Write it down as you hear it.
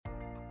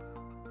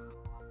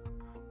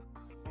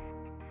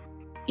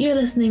You're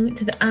listening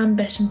to the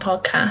Ambition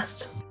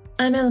Podcast.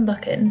 I'm Ellen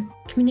Buchan,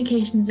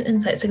 Communications and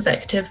Insights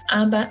Executive,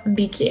 AMBA and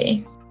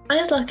BGA. I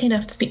was lucky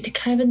enough to speak to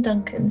Kevin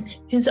Duncan,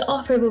 who's the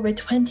author of over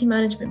 20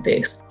 management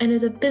books and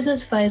is a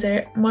business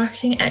advisor,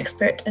 marketing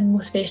expert and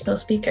motivational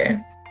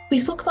speaker. We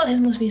spoke about his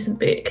most recent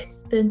book,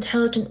 The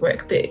Intelligent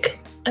Workbook,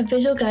 a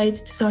visual guide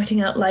to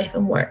sorting out life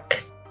and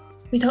work.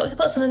 We talked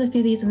about some of the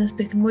theories in this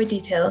book in more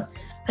detail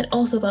and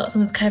also about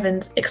some of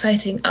Kevin's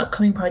exciting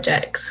upcoming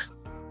projects.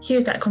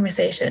 Here's that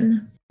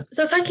conversation.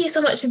 So thank you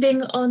so much for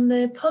being on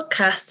the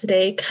podcast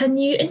today. Can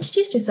you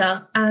introduce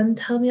yourself and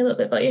tell me a little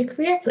bit about your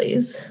career,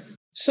 please?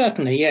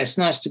 Certainly, yes.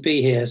 Nice to be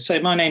here. So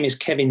my name is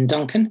Kevin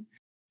Duncan.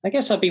 I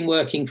guess I've been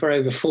working for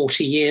over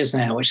 40 years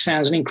now, which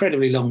sounds an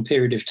incredibly long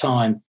period of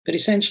time. But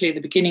essentially, at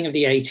the beginning of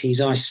the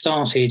 80s, I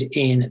started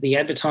in the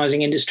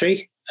advertising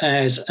industry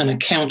as an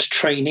account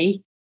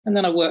trainee. And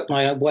then I worked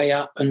my way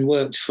up and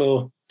worked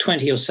for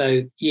 20 or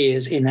so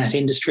years in that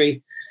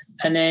industry.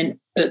 And then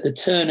at the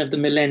turn of the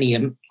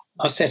millennium,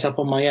 I set up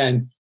on my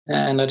own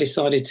and I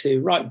decided to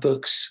write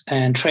books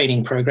and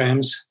training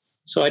programs.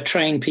 So I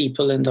train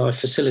people and I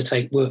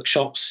facilitate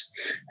workshops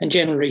and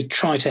generally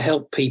try to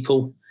help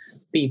people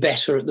be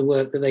better at the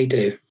work that they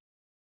do.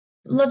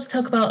 Love to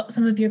talk about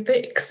some of your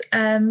books.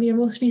 Your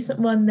most recent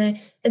one, The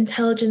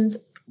Intelligence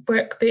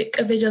Workbook,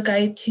 a visual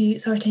guide to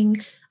sorting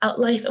out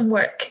life and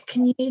work.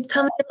 Can you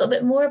tell me a little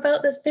bit more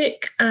about this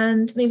book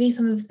and maybe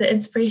some of the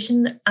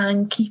inspiration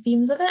and key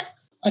themes of it?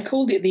 I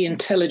called it the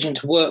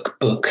Intelligent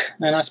Workbook,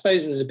 and I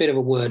suppose there's a bit of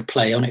a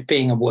wordplay on it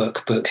being a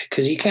workbook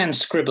because you can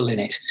scribble in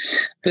it.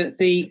 But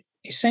the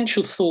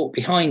essential thought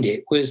behind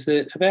it was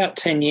that about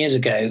 10 years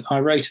ago, I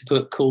wrote a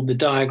book called The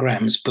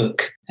Diagrams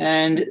Book.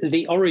 And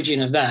the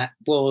origin of that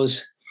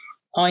was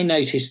I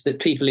noticed that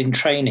people in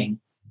training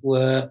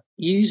were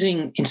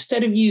using,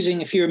 instead of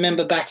using, if you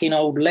remember back in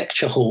old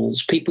lecture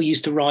halls, people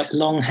used to write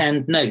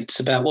longhand notes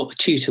about what the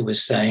tutor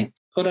was saying.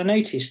 But I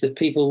noticed that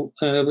people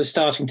were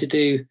starting to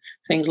do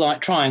things like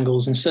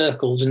triangles and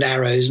circles and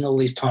arrows and all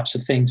these types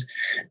of things.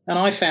 And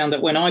I found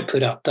that when I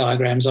put up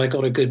diagrams, I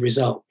got a good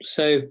result.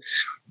 So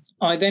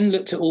I then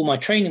looked at all my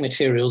training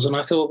materials and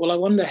I thought, well, I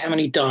wonder how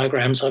many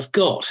diagrams I've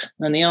got.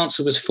 And the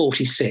answer was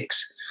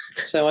 46.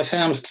 So I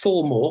found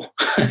 4 more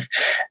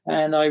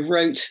and I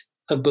wrote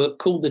a book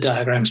called The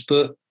Diagrams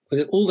Book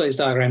with all those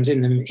diagrams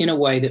in them in a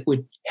way that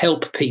would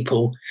help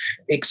people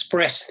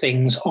express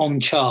things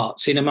on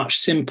charts in a much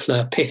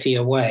simpler,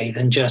 pithier way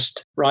than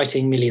just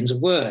writing millions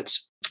of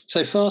words.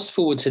 So fast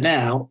forward to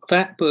now,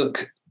 that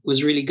book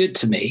was really good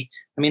to me.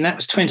 I mean, that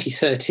was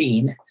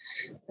 2013,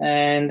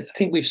 and I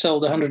think we've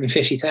sold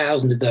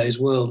 150,000 of those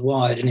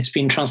worldwide, and it's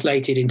been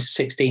translated into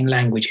 16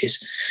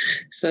 languages.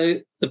 So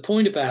the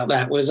point about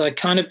that was I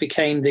kind of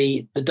became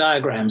the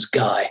diagrams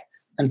guy,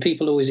 and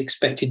people always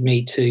expected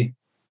me to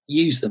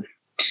use them.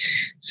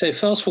 So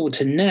fast forward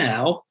to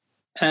now,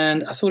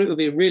 and I thought it would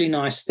be a really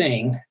nice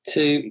thing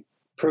to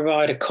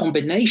provide a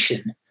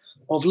combination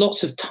of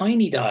lots of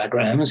tiny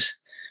diagrams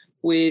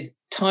with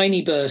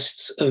tiny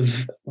bursts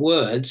of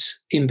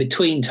words in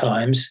between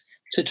times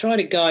to try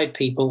to guide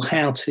people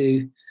how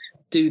to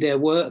do their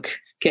work,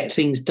 get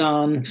things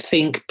done,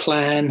 think,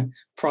 plan,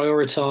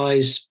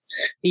 prioritize,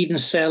 even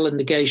sell and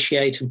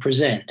negotiate and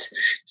present.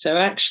 So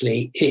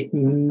actually it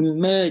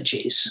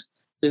merges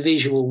the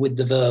visual with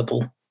the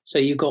verbal. So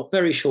you've got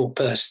very short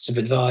bursts of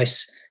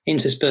advice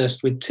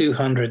interspersed with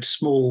 200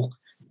 small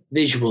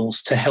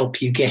visuals to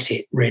help you get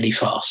it really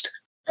fast.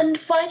 And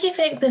why do you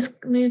think this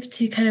move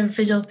to kind of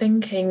visual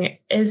thinking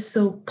is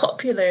so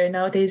popular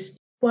nowadays?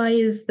 Why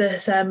is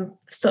this the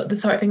sort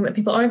of thing that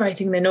people are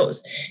writing their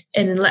notes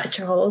in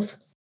lecture halls?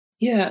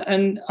 Yeah,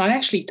 and I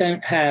actually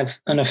don't have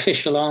an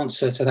official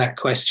answer to that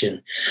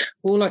question.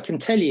 All I can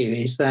tell you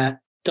is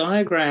that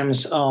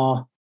diagrams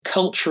are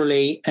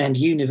culturally and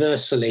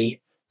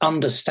universally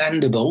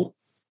understandable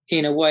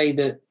in a way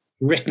that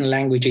written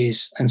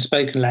languages and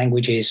spoken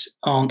languages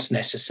aren't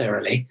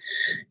necessarily.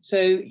 So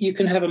you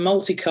can have a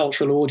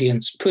multicultural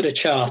audience put a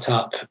chart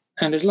up,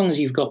 and as long as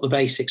you've got the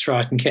basics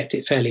right and kept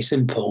it fairly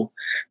simple,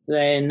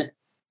 then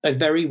a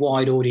very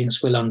wide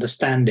audience will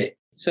understand it.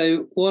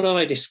 So what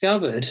I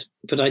discovered,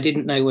 but I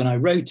didn't know when I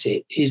wrote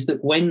it, is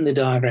that when the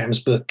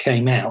Diagrams Book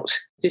came out,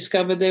 I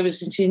discovered there was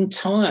this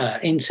entire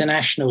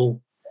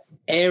international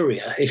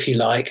area, if you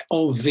like,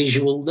 of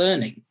visual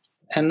learning.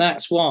 And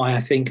that's why I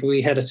think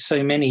we had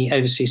so many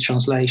overseas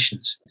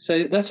translations.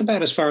 So that's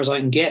about as far as I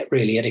can get,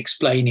 really, at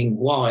explaining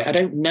why. I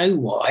don't know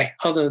why,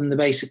 other than the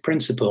basic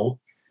principle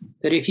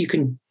that if you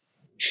can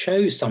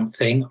show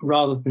something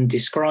rather than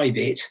describe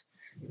it,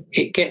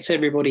 it gets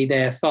everybody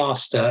there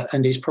faster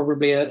and is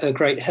probably a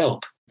great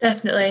help.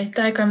 Definitely.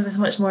 Diagrams are so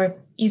much more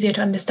easier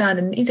to understand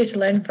and easier to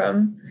learn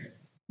from.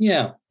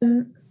 Yeah.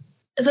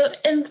 So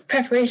in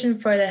preparation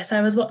for this,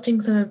 I was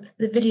watching some of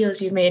the videos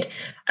you made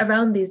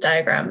around these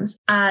diagrams,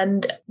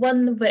 and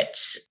one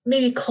which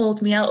maybe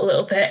called me out a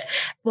little bit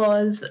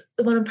was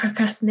the one on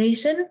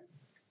procrastination.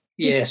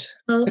 Yes.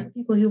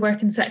 People who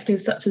work in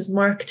sectors such as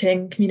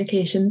marketing,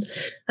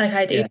 communications, like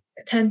I do,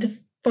 tend to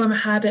form a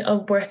habit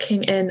of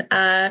working in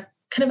a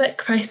kind of like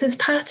crisis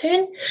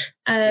pattern.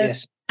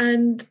 Yes.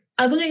 And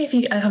I was wondering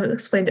if I haven't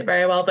explained it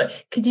very well,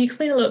 but could you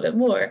explain a little bit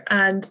more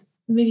and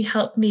maybe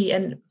help me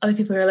and other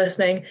people who are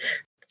listening,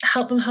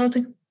 help them how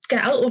to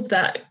get out of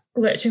that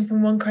glitching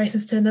from one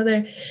crisis to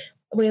another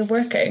way of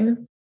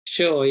working?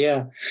 Sure,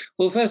 yeah.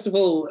 Well, first of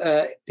all,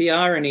 the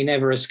irony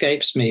never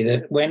escapes me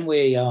that when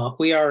we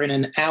are in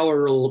an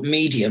aural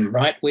medium,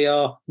 right? We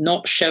are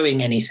not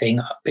showing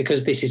anything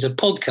because this is a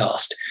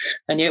podcast,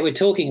 and yet we're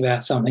talking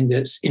about something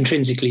that's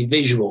intrinsically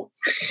visual.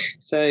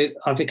 So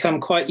I've become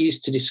quite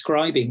used to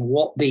describing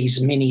what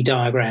these mini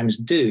diagrams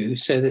do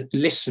so that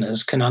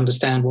listeners can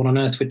understand what on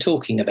earth we're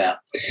talking about.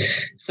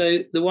 So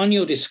the one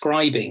you're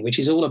describing, which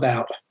is all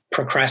about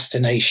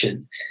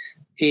procrastination,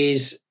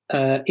 is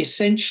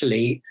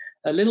essentially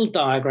a little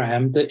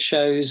diagram that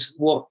shows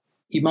what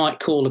you might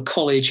call a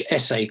college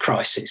essay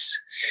crisis.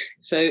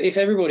 So if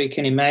everybody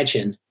can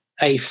imagine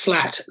a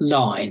flat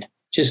line,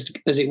 just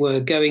as it were,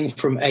 going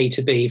from A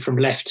to B, from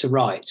left to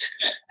right,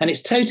 and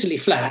it's totally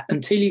flat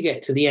until you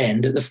get to the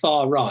end at the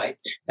far right,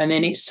 and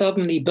then it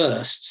suddenly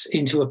bursts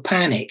into a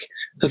panic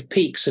of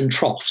peaks and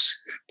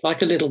troughs,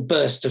 like a little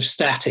burst of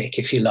static,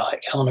 if you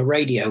like, on a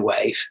radio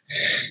wave.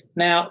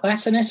 Now,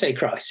 that's an essay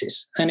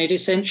crisis, and it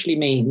essentially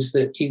means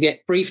that you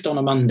get briefed on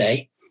a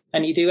Monday,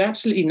 and you do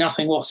absolutely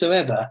nothing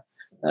whatsoever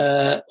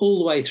all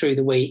the way through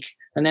the week.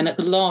 And then at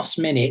the last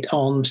minute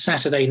on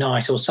Saturday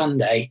night or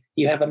Sunday,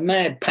 you have a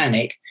mad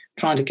panic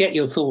trying to get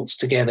your thoughts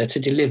together to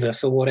deliver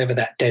for whatever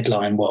that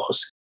deadline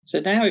was.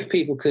 So now if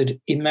people could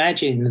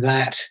imagine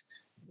that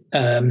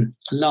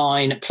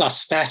line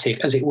plus static,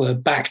 as it were,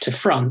 back to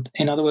front,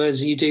 in other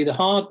words, you do the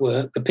hard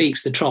work, the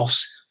peaks, the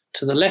troughs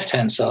to the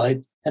left-hand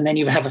side, and then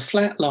you have a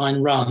flat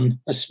line run,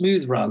 a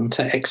smooth run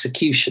to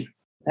execution.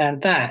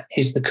 And that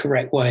is the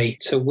correct way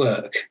to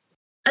work.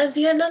 As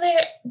you had another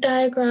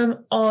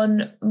diagram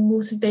on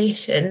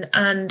motivation,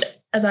 and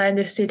as I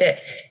understood it,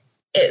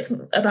 it's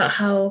about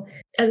how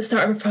at the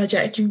start of a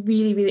project you're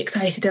really, really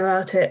excited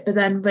about it, but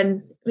then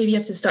when maybe you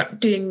have to start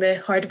doing the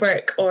hard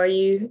work, or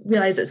you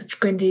realise it's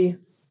going to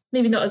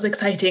maybe not as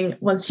exciting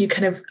once you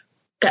kind of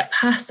get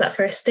past that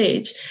first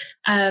stage.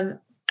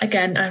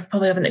 Again, I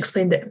probably haven't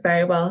explained it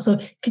very well. So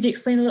could you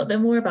explain a little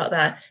bit more about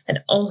that, and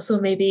also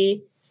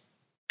maybe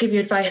give you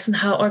advice on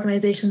how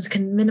organisations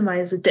can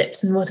minimise the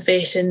dips in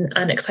motivation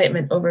and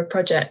excitement over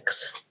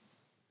projects?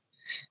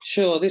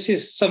 Sure. This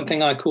is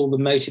something I call the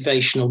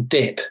motivational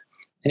dip.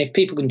 And if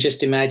people can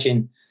just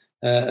imagine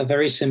a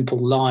very simple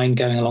line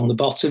going along the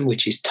bottom,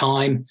 which is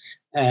time,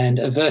 and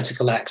a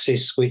vertical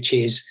axis, which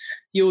is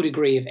your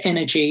degree of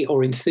energy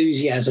or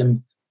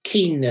enthusiasm,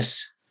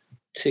 keenness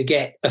to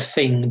get a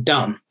thing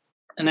done.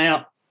 And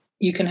now,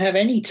 you can have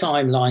any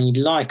timeline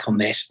you'd like on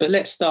this, but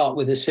let's start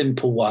with a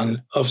simple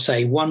one of,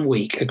 say, 1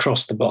 week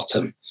across the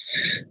bottom.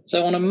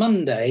 So on a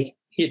Monday,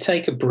 you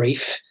take a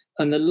brief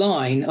and the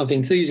line of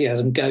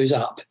enthusiasm goes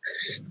up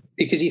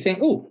because you think,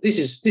 oh, this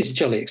is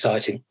jolly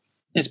exciting.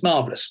 It's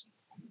marvellous.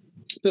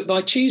 But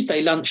by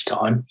Tuesday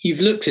lunchtime, you've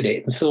looked at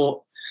it and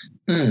thought,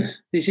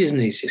 this isn't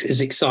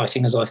as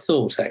exciting as I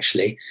thought,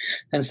 actually.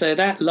 And so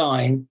that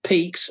line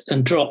peaks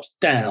and drops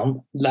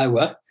down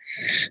lower.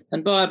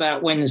 And by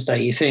about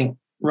Wednesday, you think,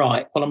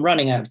 right, well, I'm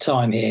running out of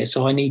time here,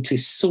 so I need to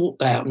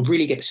sort out and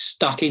really get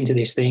stuck into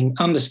this thing,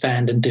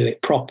 understand and do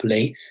it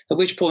properly, at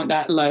which point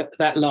that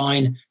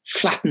line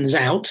flattens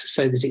out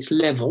so that it's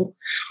level.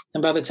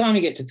 And by the time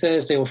you get to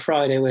Thursday or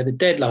Friday where the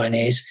deadline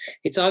is,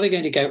 it's either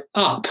going to go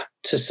up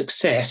to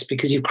success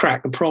because you've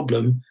cracked the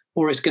problem,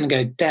 or it's going to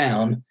go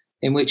down,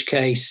 in which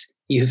case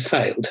you've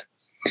failed.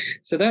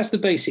 So that's the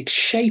basic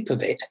shape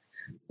of it.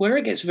 Where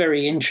it gets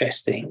very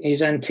interesting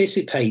is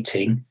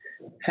anticipating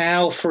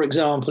how, for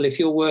example, if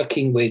you're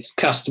working with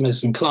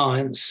customers and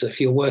clients, if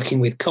you're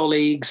working with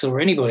colleagues or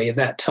anybody of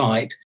that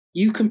type,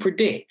 you can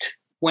predict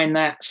when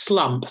that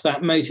slump,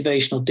 that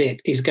motivational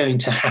dip is going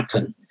to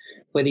happen.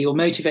 Whether you're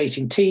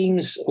motivating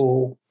teams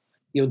or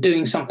you're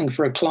doing something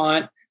for a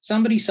client,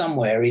 somebody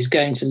somewhere is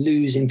going to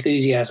lose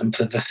enthusiasm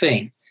for the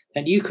thing.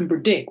 And you can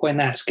predict when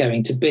that's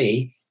going to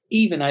be,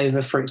 even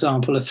over, for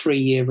example, a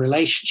 3-year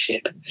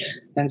relationship.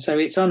 And so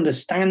it's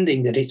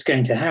understanding that it's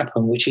going to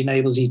happen, which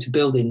enables you to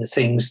build in the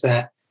things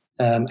that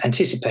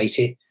anticipate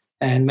it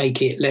and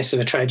make it less of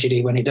a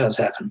tragedy when it does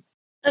happen.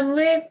 And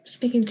we're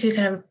speaking to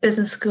kind of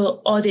business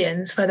school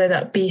audience, whether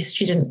that be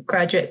student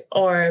graduates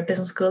or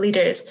business school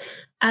leaders.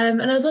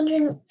 And I was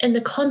wondering, in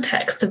the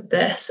context of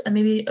this, and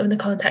maybe in the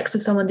context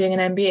of someone doing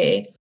an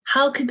MBA,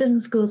 how could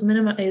business schools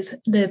minimise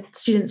the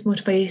students'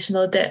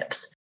 motivational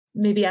dips,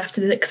 maybe after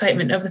the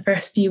excitement of the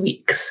first few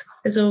weeks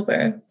is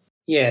over?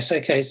 Yes,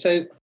 okay.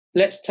 So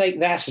let's take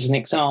that as an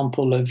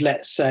example of,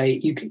 let's say,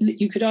 you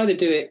could either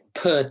do it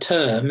per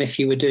term if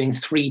you were doing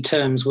 3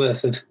 terms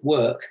worth of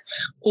work,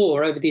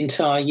 or over the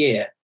entire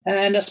year.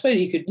 And I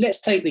suppose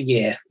let's take the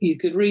year. You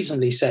could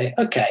reasonably say,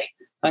 okay,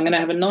 I'm going to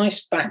have a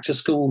nice back to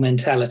school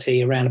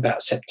mentality around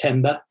about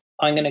September.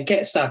 I'm going to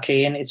get stuck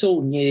in. It's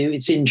all new.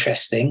 It's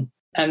interesting.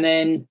 And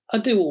then I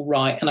do all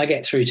right and I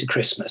get through to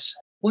Christmas.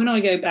 When I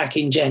go back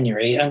in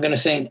January, I'm going to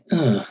think,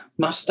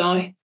 must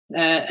I?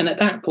 And at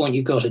that point,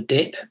 you've got a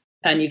dip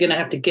and you're going to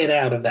have to get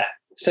out of that.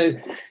 So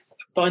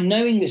by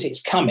knowing that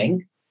it's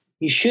coming,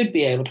 you should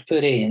be able to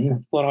put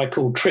in what I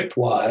call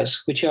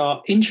tripwires, which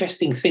are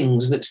interesting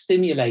things that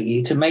stimulate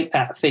you to make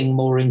that thing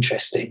more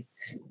interesting.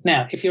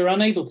 Now, if you're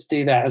unable to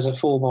do that as a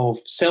form of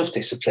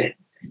self-discipline,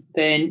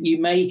 then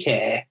you may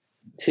care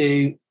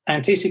to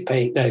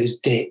anticipate those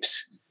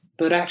dips,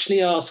 but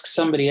actually ask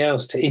somebody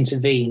else to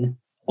intervene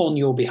on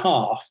your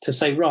behalf to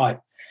say, right,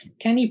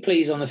 can you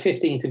please on the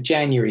 15th of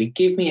January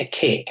give me a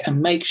kick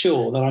and make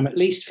sure that I'm at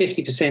least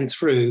 50%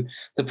 through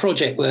the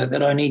project work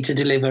that I need to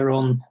deliver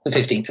on the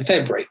 15th of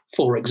February,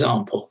 for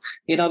example.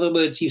 In other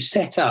words, you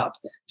set up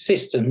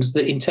systems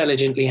that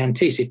intelligently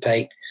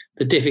anticipate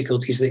the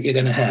difficulties that you're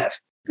going to have.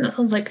 That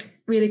sounds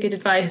like really good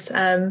advice.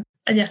 And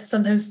yeah,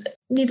 sometimes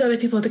need other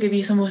people to give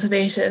you some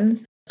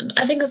motivation.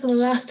 I think that's the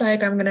last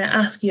diagram I'm going to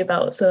ask you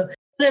about. So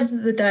one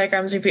of the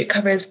diagrams review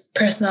covers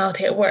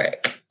personality at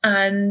work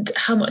and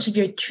how much of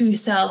your true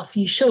self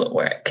you show at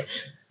work.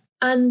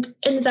 And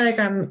in the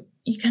diagram,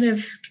 you kind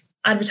of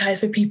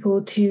advertise for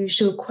people to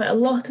show quite a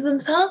lot of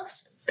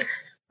themselves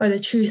or their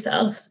true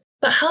selves.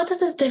 But how does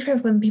this differ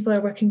when people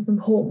are working from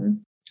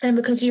home? And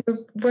because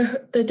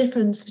the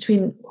difference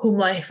between home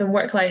life and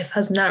work life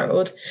has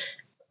narrowed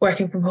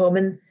working from home.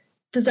 And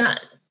does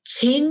that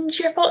change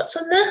your thoughts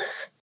on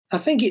this? I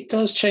think it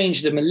does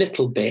change them a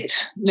little bit.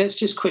 Let's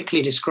just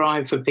quickly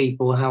describe for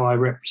people how I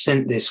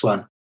represent this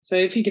one. So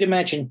if you could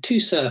imagine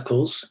two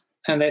circles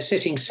and they're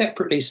sitting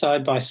separately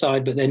side by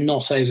side, but they're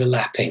not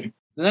overlapping.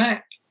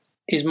 That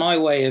is my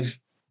way of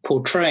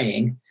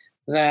portraying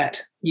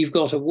that you've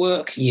got a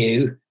work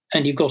you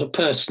and you've got a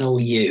personal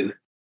you.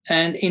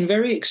 And in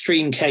very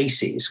extreme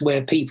cases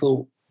where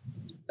people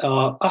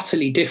are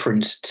utterly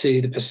different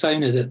to the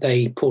persona that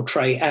they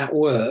portray at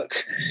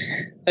work,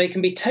 they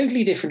can be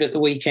totally different at the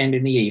weekend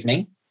in the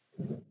evening,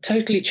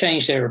 totally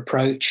change their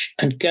approach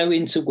and go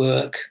into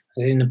work,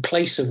 in a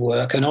place of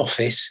work, an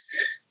office,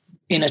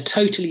 in a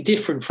totally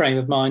different frame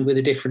of mind with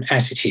a different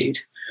attitude.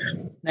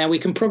 Now, we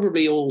can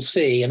probably all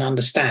see and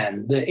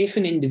understand that if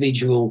an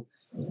individual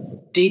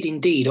did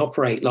indeed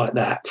operate like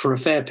that for a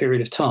fair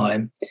period of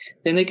time,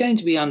 then they're going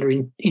to be under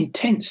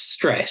intense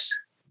stress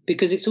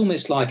because it's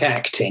almost like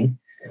acting.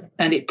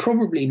 And it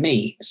probably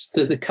means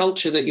that the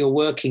culture that you're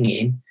working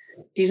in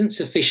isn't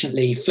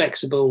sufficiently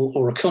flexible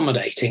or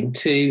accommodating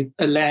to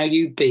allow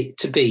you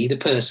to be the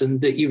person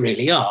that you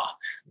really are,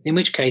 in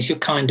which case you're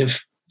kind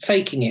of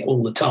faking it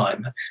all the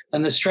time.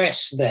 And the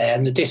stress there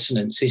and the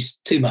dissonance is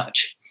too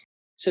much.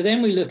 So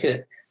then we look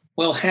at,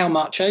 well, how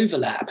much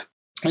overlap?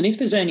 And if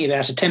there's only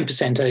about a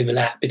 10%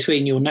 overlap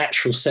between your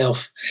natural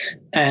self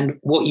and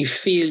what you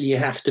feel you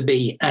have to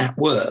be at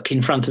work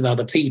in front of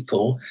other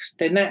people,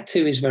 then that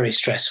too is very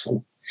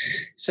stressful.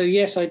 So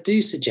yes, I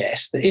do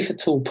suggest that if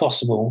at all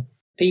possible,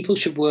 people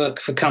should work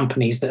for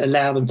companies that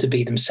allow them to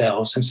be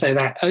themselves. And so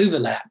that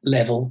overlap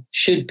level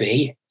should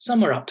be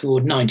somewhere up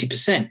toward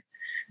 90%.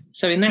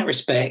 So in that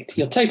respect,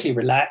 you're totally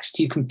relaxed.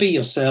 You can be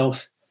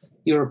yourself.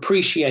 You're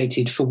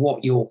appreciated for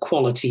what your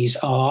qualities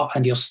are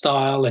and your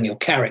style and your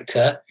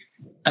character.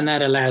 And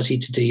that allows you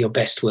to do your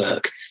best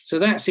work. So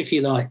that's, if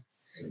you like,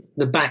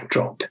 the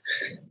backdrop.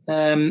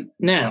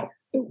 Now,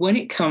 when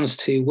it comes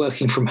to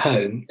working from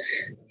home,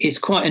 it's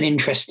quite an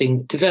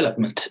interesting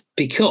development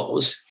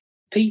because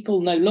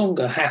people no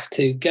longer have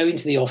to go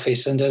into the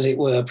office and, as it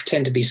were,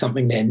 pretend to be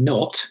something they're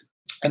not.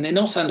 And they're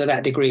not under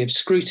that degree of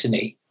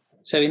scrutiny.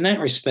 So in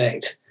that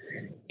respect,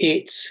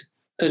 it's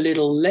a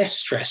little less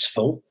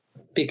stressful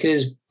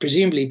because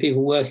presumably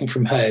people working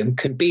from home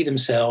can be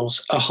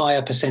themselves a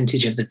higher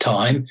percentage of the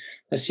time,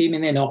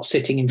 assuming they're not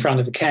sitting in front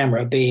of a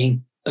camera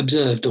being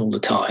observed all the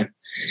time.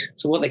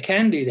 So what they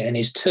can do then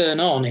is turn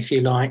on, if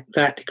you like,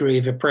 that degree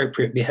of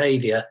appropriate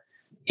behaviour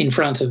in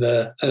front of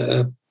a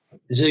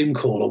Zoom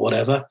call or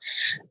whatever,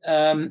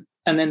 and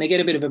then they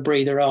get a bit of a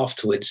breather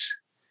afterwards.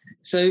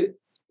 So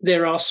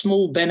there are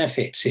small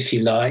benefits, if you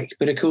like,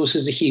 but of course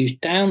there's a huge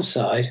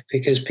downside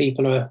because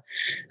people are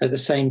at the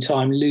same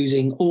time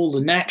losing all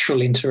the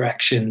natural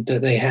interaction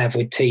that they have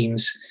with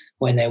teams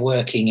when they're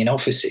working in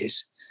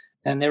offices,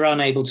 and they're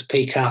unable to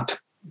pick up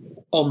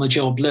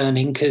on-the-job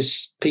learning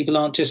because people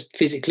aren't just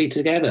physically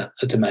together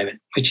at the moment,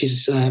 which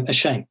is a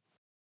shame.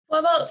 What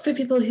about for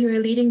people who are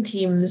leading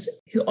teams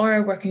who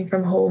are working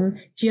from home?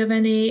 Do you have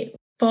any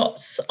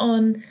thoughts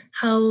on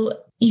how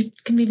you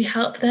can maybe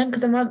help them?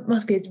 Because it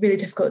must be a really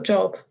difficult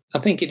job. I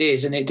think it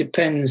is, and it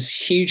depends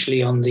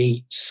hugely on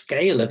the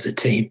scale of the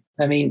team.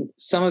 I mean,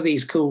 some of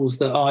these calls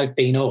that I've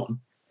been on,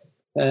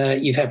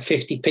 you've had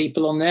 50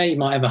 people on there, you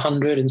might have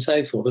 100 and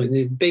so forth.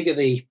 The bigger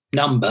the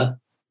number,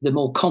 the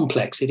more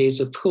complex it is,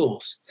 of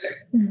course.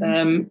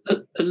 Mm-hmm.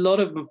 A lot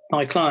of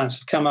my clients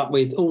have come up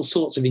with all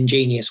sorts of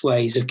ingenious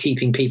ways of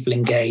keeping people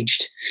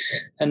engaged.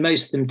 And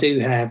most of them do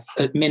have,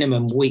 at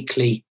minimum,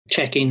 weekly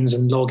check-ins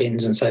and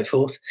logins and so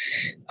forth.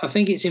 I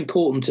think it's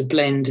important to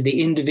blend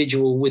the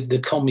individual with the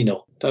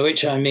communal, by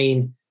which I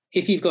mean,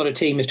 if you've got a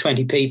team of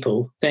 20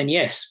 people, then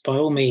yes, by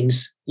all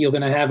means, you're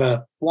going to have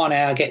a 1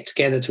 hour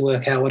get-together to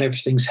work out what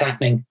everything's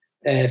happening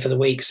for the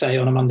week, say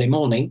on a Monday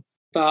morning.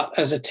 But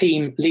as a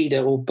team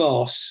leader or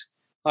boss,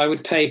 I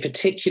would pay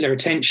particular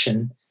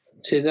attention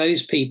to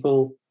those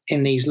people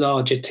in these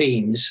larger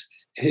teams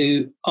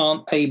who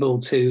aren't able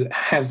to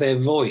have their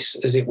voice,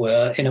 as it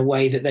were, in a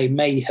way that they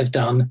may have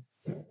done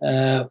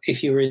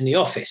if you were in the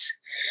office.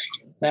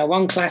 Now,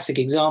 one classic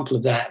example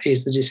of that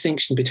is the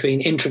distinction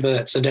between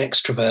introverts and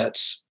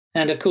extroverts.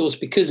 And of course,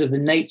 because of the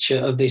nature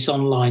of this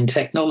online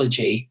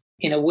technology,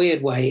 in a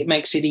weird way, it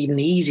makes it even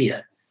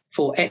easier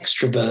for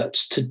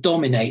extroverts to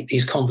dominate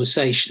these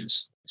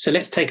conversations. So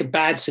let's take a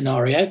bad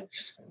scenario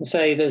and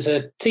say there's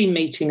a team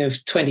meeting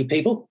of 20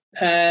 people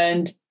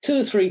and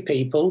 2 or 3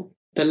 people,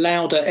 the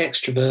louder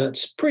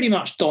extroverts, pretty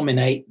much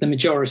dominate the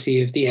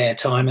majority of the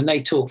airtime, and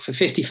they talk for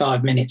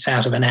 55 minutes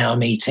out of an hour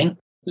meeting,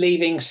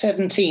 leaving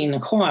 17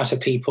 quieter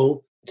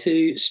people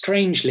to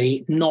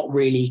strangely not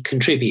really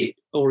contribute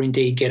or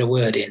indeed get a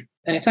word in.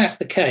 And if that's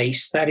the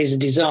case, that is a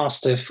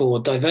disaster for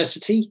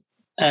diversity,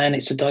 and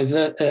it's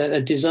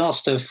a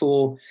disaster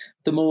for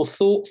the more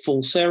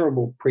thoughtful,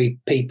 cerebral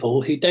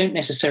people who don't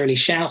necessarily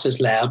shout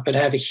as loud but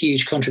have a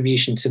huge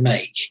contribution to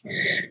make.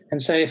 And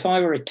so if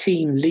I were a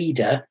team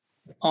leader,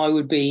 I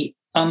would be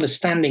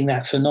understanding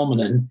that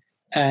phenomenon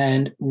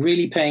and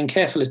really paying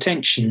careful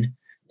attention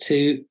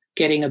to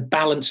getting a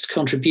balanced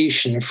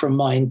contribution from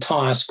my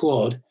entire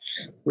squad,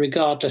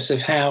 regardless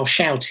of how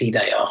shouty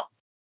they are.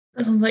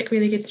 That sounds like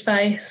really good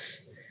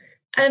advice.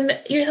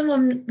 You're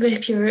someone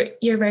with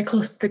you're very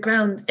close to the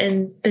ground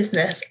in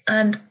business,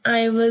 and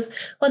I was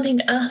wanting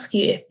to ask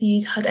you if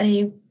you'd had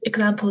any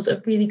examples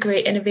of really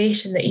great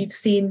innovation that you've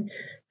seen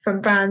from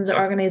brands or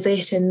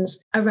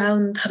organisations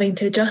around having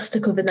to adjust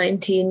to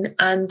COVID-19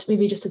 and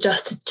maybe just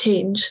adjust to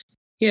change.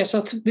 Yes,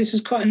 this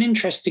is quite an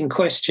interesting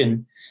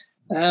question.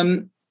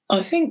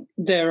 I think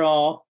there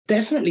are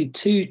definitely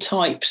 2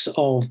 types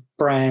of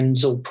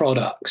brands or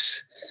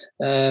products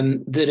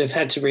that have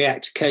had to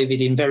react to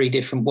COVID in very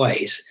different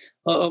ways.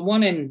 On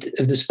one end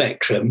of the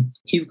spectrum,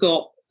 you've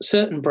got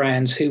certain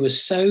brands who were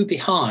so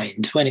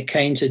behind when it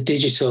came to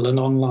digital and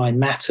online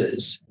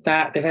matters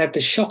that they've had the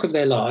shock of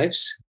their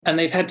lives, and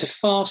they've had to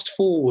fast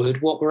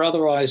forward what were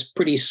otherwise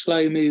pretty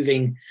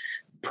slow-moving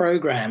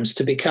programs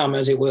to become,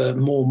 as it were,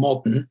 more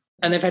modern,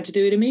 and they've had to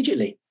do it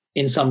immediately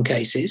in some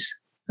cases.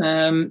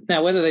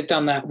 Now, whether they've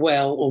done that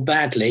well or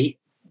badly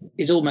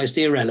is almost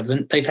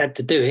irrelevant. They've had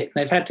to do it.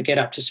 They've had to get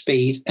up to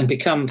speed and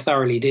become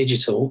thoroughly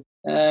digital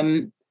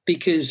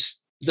because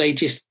they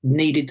just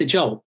needed the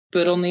job.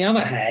 But on the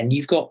other hand,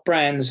 you've got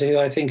brands who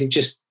I think have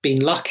just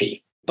been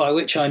lucky, by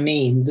which I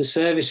mean the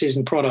services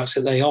and products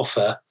that they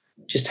offer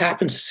just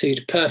happen to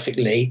suit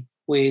perfectly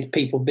with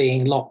people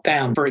being locked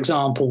down. For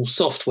example,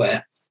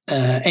 software,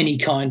 any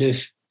kind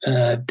of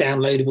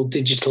downloadable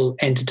digital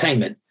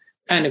entertainment,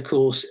 and of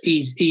course,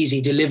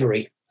 easy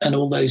delivery and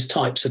all those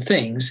types of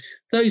things.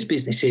 Those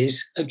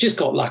businesses have just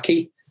got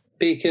lucky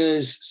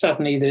because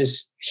suddenly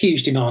there's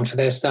huge demand for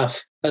their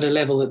stuff at a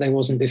level that there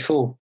wasn't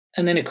before.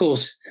 And then, of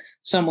course,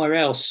 somewhere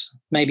else,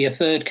 maybe a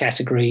third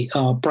category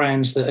are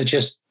brands that are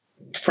just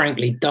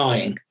frankly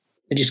dying.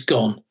 They're just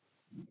gone.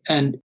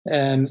 And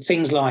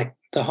things like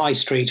the high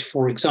street,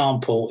 for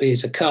example,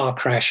 is a car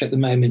crash at the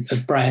moment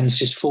of brands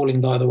just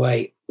falling by the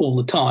way all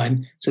the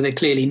time. So they're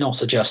clearly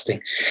not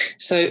adjusting.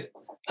 So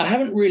I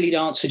haven't really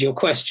answered your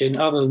question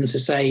other than to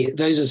say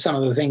those are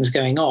some of the things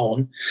going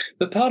on.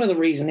 But part of the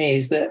reason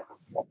is that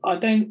I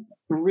don't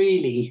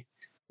really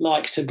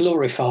like to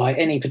glorify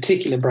any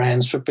particular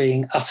brands for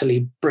being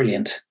utterly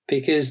brilliant,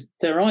 because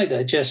they're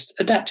either just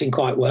adapting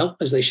quite well,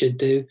 as they should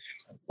do,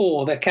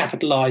 or they're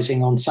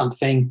capitalizing on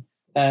something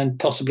and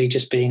possibly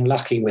just being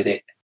lucky with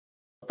it.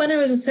 When I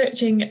was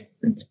researching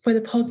for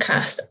the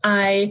podcast,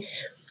 it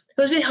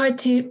was really hard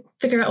to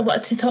figure out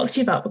what to talk to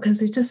you about because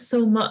there's just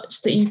so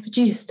much that you've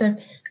produced. I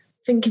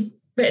think you've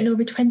written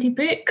over 20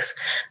 books.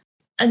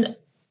 And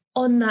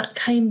on that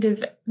kind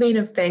of vein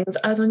of things,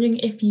 I was wondering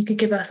if you could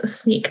give us a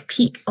sneak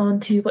peek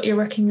onto what you're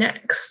working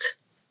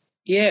next.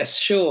 Yes,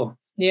 sure.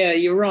 Yeah,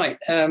 you're right.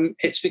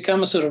 It's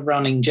become a sort of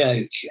running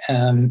joke.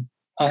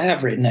 I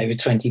have written over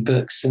 20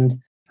 books, and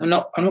I'm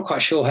not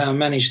quite sure how I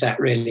managed that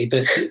really,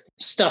 but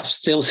stuff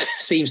still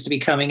seems to be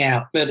coming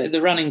out. But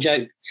the running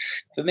joke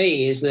for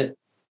me is that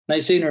no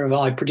sooner have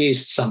I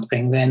produced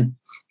something than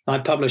my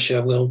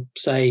publisher will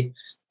say,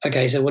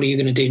 okay, so what are you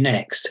going to do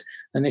next?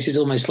 And this is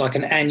almost like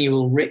an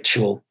annual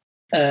ritual.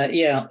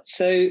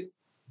 So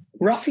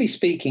roughly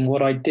speaking,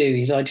 what I do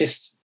is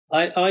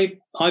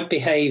I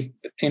behave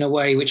in a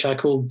way which I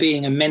call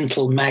being a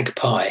mental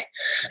magpie.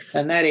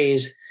 And that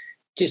is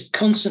just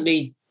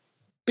constantly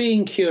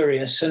being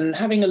curious and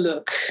having a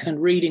look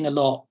and reading a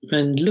lot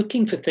and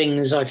looking for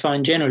things I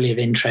find generally of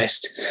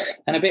interest.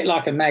 And a bit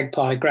like a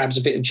magpie grabs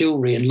a bit of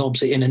jewelry and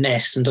lobs it in a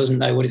nest and doesn't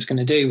know what it's going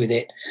to do with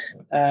it.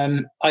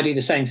 I do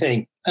the same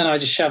thing. And I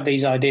just shove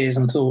these ideas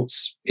and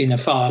thoughts in a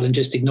file and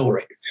just ignore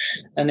it.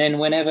 And then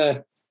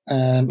whenever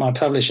my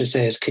publisher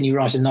says, can you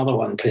write another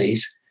one,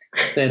 please?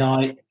 Then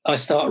I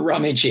start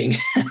rummaging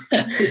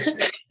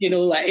in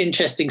all that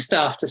interesting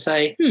stuff to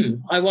say,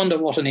 I wonder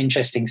what an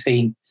interesting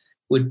theme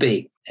would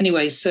be.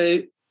 Anyway, so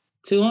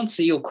to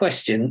answer your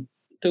question,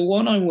 the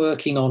one I'm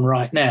working on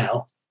right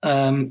now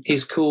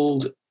is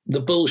called The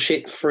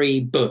Bullshit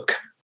Free Book.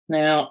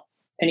 Now,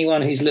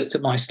 anyone who's looked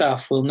at my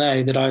stuff will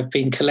know that I've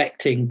been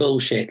collecting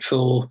bullshit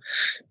for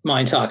my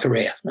entire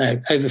career,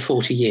 over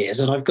 40 years.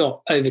 And I've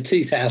got over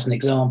 2,000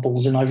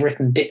 examples and I've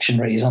written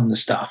dictionaries on the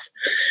stuff.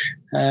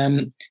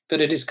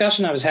 But a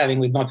discussion I was having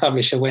with my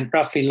publisher went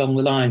roughly along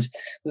the lines,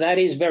 that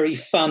is very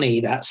funny,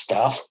 that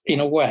stuff, in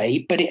a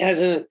way, but it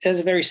has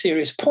a very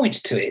serious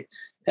point to it.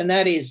 And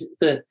that is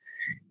that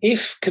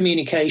if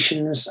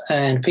communications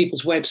and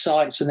people's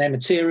websites and their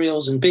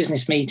materials and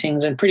business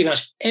meetings and pretty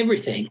much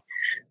everything,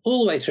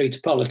 all the way through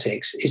to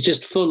politics, is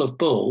just full of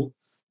bull,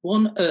 what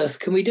on earth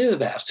can we do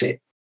about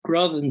it,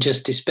 rather than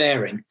just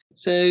despairing?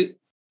 So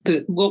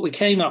what we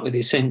came up with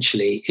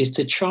essentially is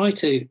to try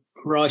to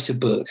write a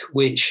book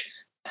which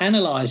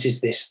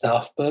analyses this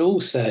stuff, but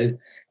also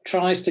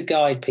tries to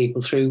guide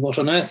people through what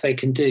on earth they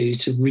can do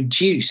to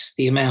reduce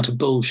the amount of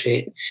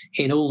bullshit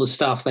in all the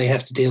stuff they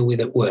have to deal with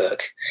at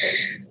work.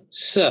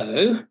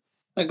 So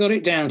I got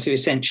it down to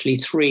essentially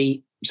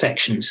 3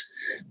 sections.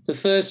 The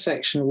first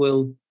section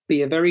will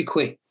be a very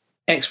quick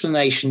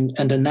explanation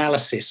and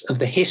analysis of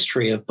the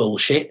history of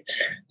bullshit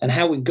and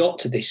how we got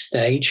to this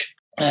stage.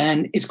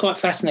 And it's quite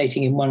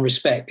fascinating in one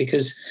respect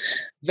because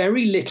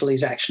very little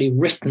is actually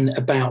written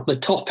about the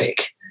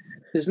topic.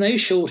 There's no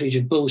shortage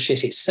of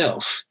bullshit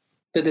itself,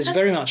 but there's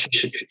very much,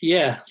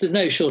 there's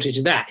no shortage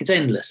of that. It's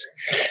endless.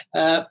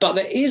 But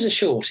there is a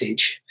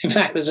shortage. In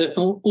fact, there's an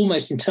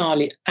almost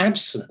entirely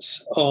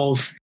absence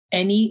of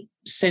any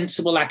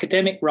sensible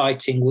academic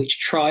writing which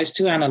tries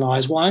to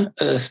analyse why on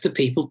earth do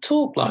people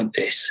talk like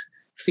this?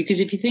 Because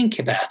if you think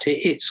about it,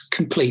 it's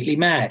completely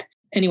mad.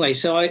 Anyway,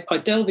 so I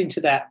delve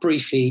into that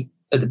briefly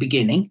at the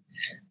beginning.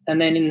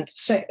 And then in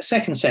the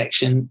second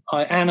section,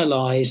 I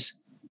analyse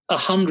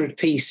 100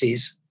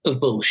 pieces of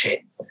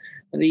bullshit.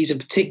 And these are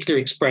particular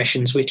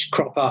expressions which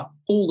crop up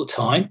all the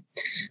time.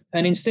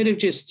 And instead of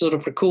just sort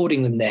of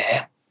recording them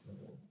there,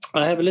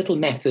 I have a little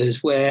method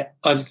where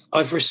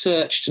I've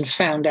researched and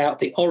found out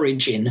the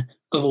origin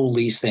of all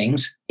these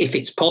things, if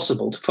it's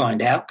possible to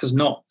find out, because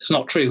it's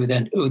not true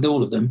with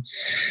all of them.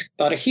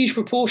 But a huge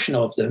proportion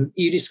of them,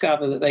 you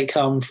discover that they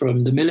come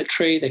from the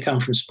military, they come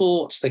from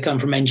sports, they come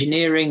from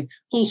engineering,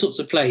 all sorts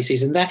of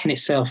places. And that in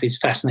itself is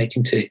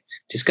fascinating to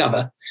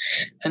discover.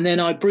 And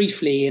then I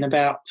briefly, in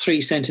about 3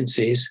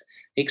 sentences,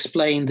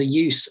 explain the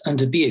use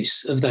and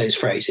abuse of those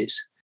phrases.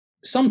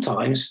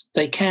 Sometimes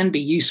they can be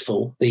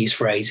useful, these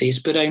phrases,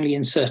 but only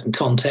in certain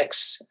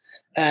contexts.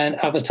 And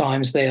other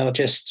times they are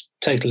just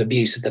total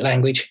abuse of the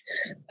language.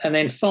 And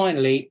then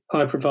finally,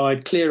 I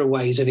provide clearer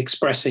ways of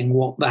expressing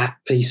what that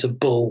piece of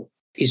bull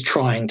is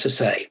trying to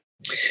say.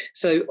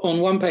 So on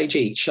 1 page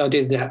each, I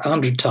do that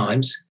 100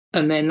 times.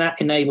 And then that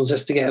enables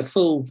us to get a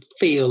full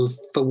feel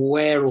for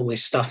where all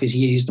this stuff is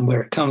used and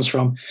where it comes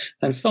from.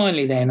 And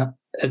finally, then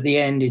at the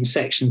end in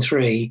section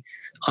 3,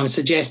 I'm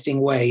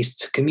suggesting ways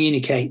to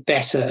communicate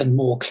better and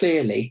more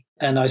clearly.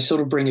 And I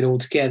sort of bring it all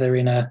together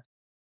in a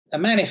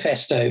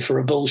manifesto for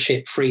a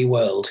bullshit-free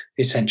world,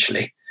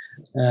 essentially,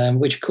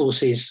 which, of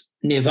course, is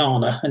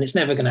nirvana. And it's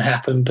never going to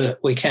happen, but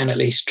we can at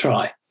least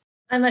try.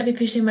 I might be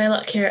pushing my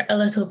luck here a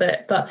little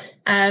bit, but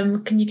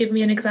can you give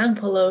me an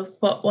example of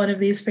what one of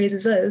these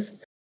phrases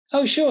is?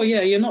 Oh, sure.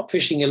 Yeah, you're not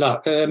pushing your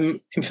luck. In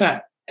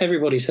fact,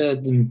 everybody's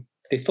heard them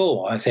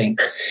before, I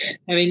think.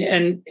 I mean,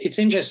 and it's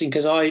interesting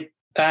because I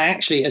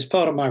actually, as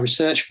part of my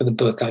research for the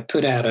book, I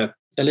put out a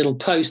little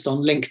post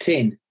on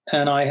LinkedIn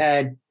and I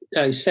had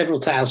several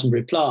thousand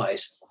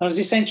replies. I was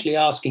essentially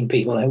asking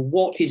people,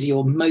 what is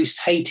your most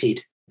hated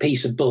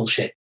piece of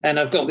bullshit? And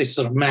I've got this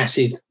sort of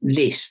massive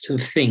list of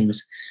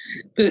things.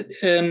 But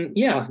I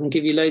can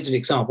give you loads of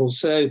examples.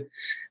 So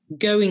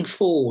going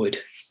forward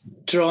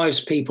drives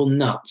people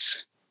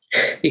nuts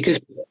because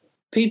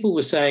people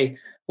will say,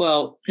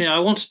 well, I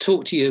want to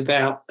talk to you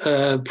about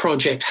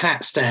Project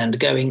Hat Stand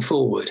going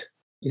forward.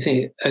 You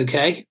think,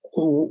 okay,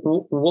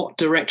 what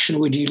direction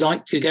would you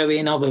like to go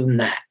in other than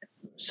that?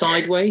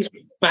 Sideways?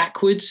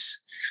 Backwards?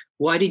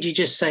 Why did you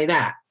just say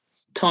that?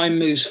 Time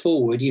moves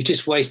forward. You've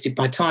just wasted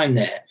my time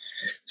there.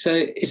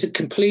 So it's a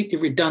completely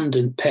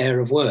redundant pair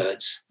of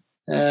words,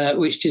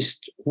 which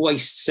just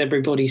wastes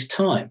everybody's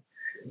time.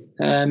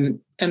 And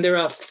there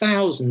are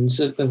thousands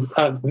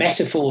of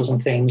metaphors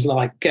and things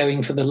like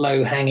going for the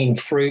low-hanging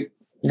fruit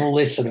and all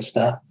this sort of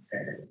stuff.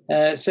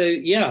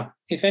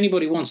 If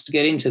anybody wants to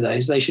get into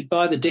those, they should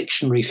buy the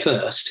dictionary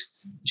first,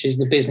 which is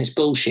the Business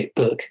Bullshit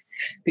book,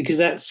 because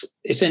that's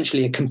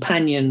essentially a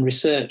companion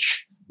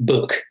research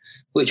book,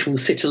 which will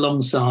sit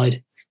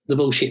alongside the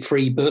Bullshit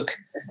Free book,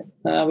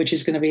 which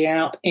is going to be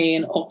out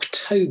in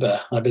October,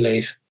 I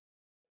believe.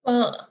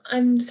 Well,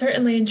 I'm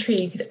certainly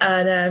intrigued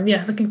and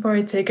looking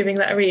forward to giving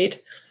that a read.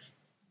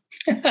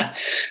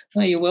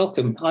 Well, you're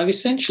welcome.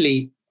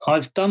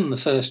 I've done the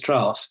first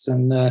draft,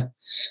 and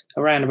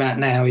around about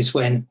now is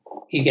when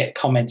you get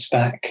comments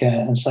back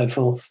and so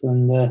forth.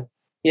 And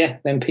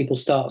then people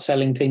start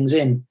selling things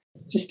in.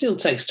 It still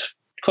takes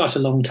quite a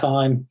long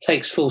time. It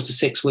takes 4 to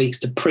 6 weeks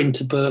to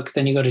print a book.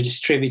 Then you've got to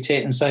distribute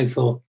it and so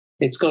forth.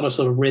 It's got a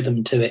sort of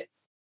rhythm to it.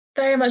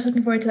 Very much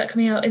looking forward to that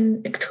coming out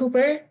in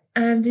October,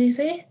 did you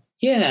say?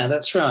 Yeah,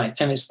 that's right.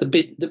 And it's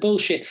the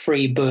Bullshit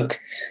Free book.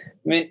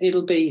 mean,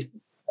 it'll be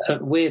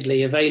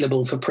weirdly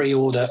available for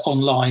pre-order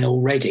online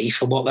already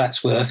for what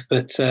that's worth,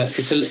 but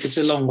it's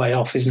a long way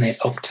off, isn't it?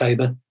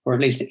 October, or at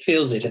least it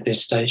feels it at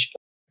this stage.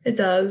 It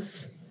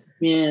does.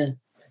 Yeah.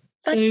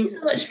 Thank you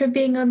so much for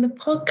being on the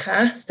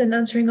podcast and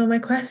answering all my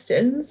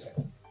questions.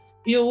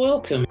 You're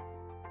welcome.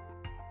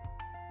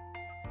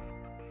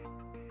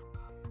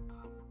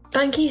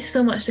 Thank you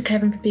so much to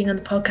Kevin for being on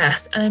the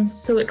podcast, and I'm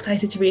so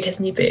excited to read his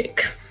new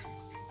book.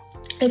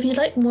 If you'd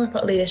like more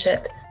about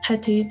leadership,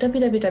 head to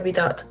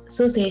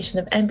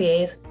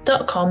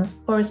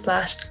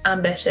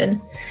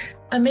www.associationofmbas.com/ambition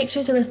and make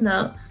sure to listen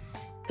out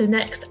for the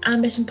next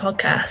Ambition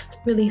podcast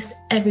released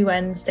every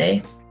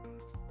Wednesday.